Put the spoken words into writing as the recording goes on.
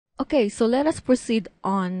Okay, so let us proceed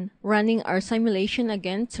on running our simulation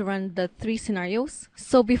again to run the 3 scenarios.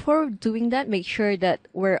 So before doing that, make sure that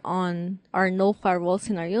we're on our no firewall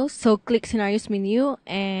scenario. So click scenarios menu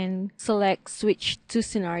and select switch to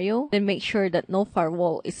scenario. Then make sure that no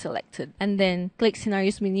firewall is selected. And then click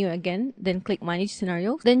scenarios menu again. Then click manage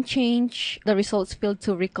scenarios. Then change the results field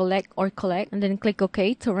to recollect or collect. And then click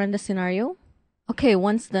OK to run the scenario. Okay,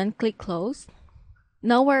 once done, click close.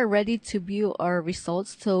 Now we're ready to view our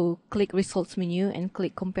results, so click results menu and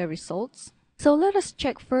click compare results. So let us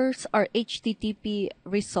check first our HTTP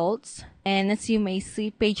results, and as you may see,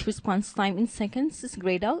 page response time in seconds is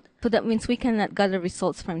grayed out, so that means we cannot gather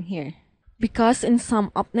results from here. Because in some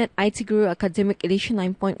UpNet IT Guru Academic Edition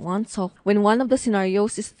 9.1, so when one of the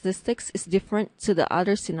scenarios statistics is different to the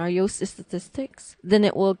other scenarios statistics, then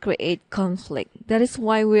it will create conflict. That is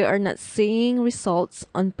why we are not seeing results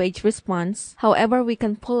on page response. However, we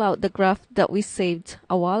can pull out the graph that we saved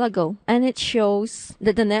a while ago, and it shows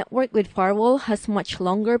that the network with Firewall has much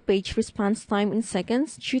longer page response time in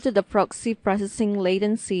seconds due to the proxy processing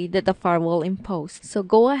latency that the Firewall imposed. So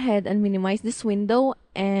go ahead and minimize this window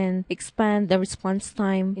and expand the response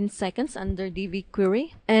time in seconds under DB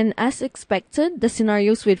query. And as expected, the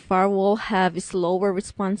scenarios with Firewall have slower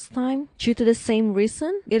response time. Due to the same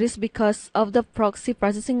reason, it is because of the proxy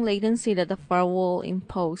processing latency that the Firewall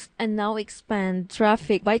imposed. And now expand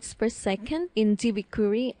traffic bytes per second in DB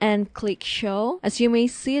query and click show. As you may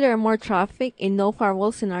see, there are more traffic in no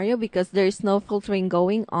Firewall scenario because there is no filtering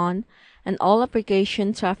going on, and all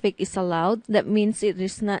application traffic is allowed. That means it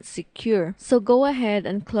is not secure. So go ahead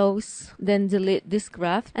and close, then delete this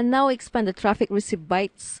graph, and now expand the traffic received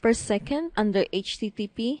bytes per second under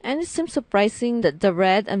HTTP. And it seems surprising that the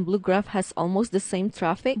red and blue graph has almost the same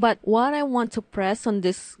traffic, but what I want to press on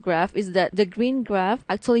this graph is that the green graph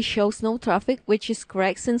actually shows no traffic, which is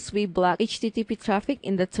correct since we block HTTP traffic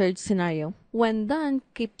in the third scenario. When done,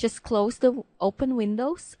 just close the open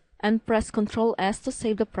windows and press Ctrl S to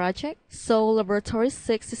save the project. So Laboratory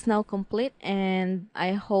 6 is now complete, and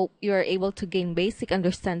I hope you are able to gain basic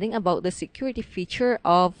understanding about the security feature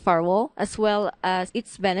of Firewall as well as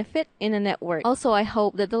its benefit in a network. Also, I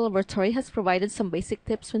hope that the laboratory has provided some basic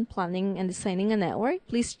tips when planning and designing a network.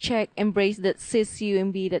 Please check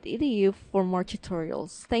embrace.sysumb.edu for more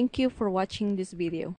tutorials. Thank you for watching this video.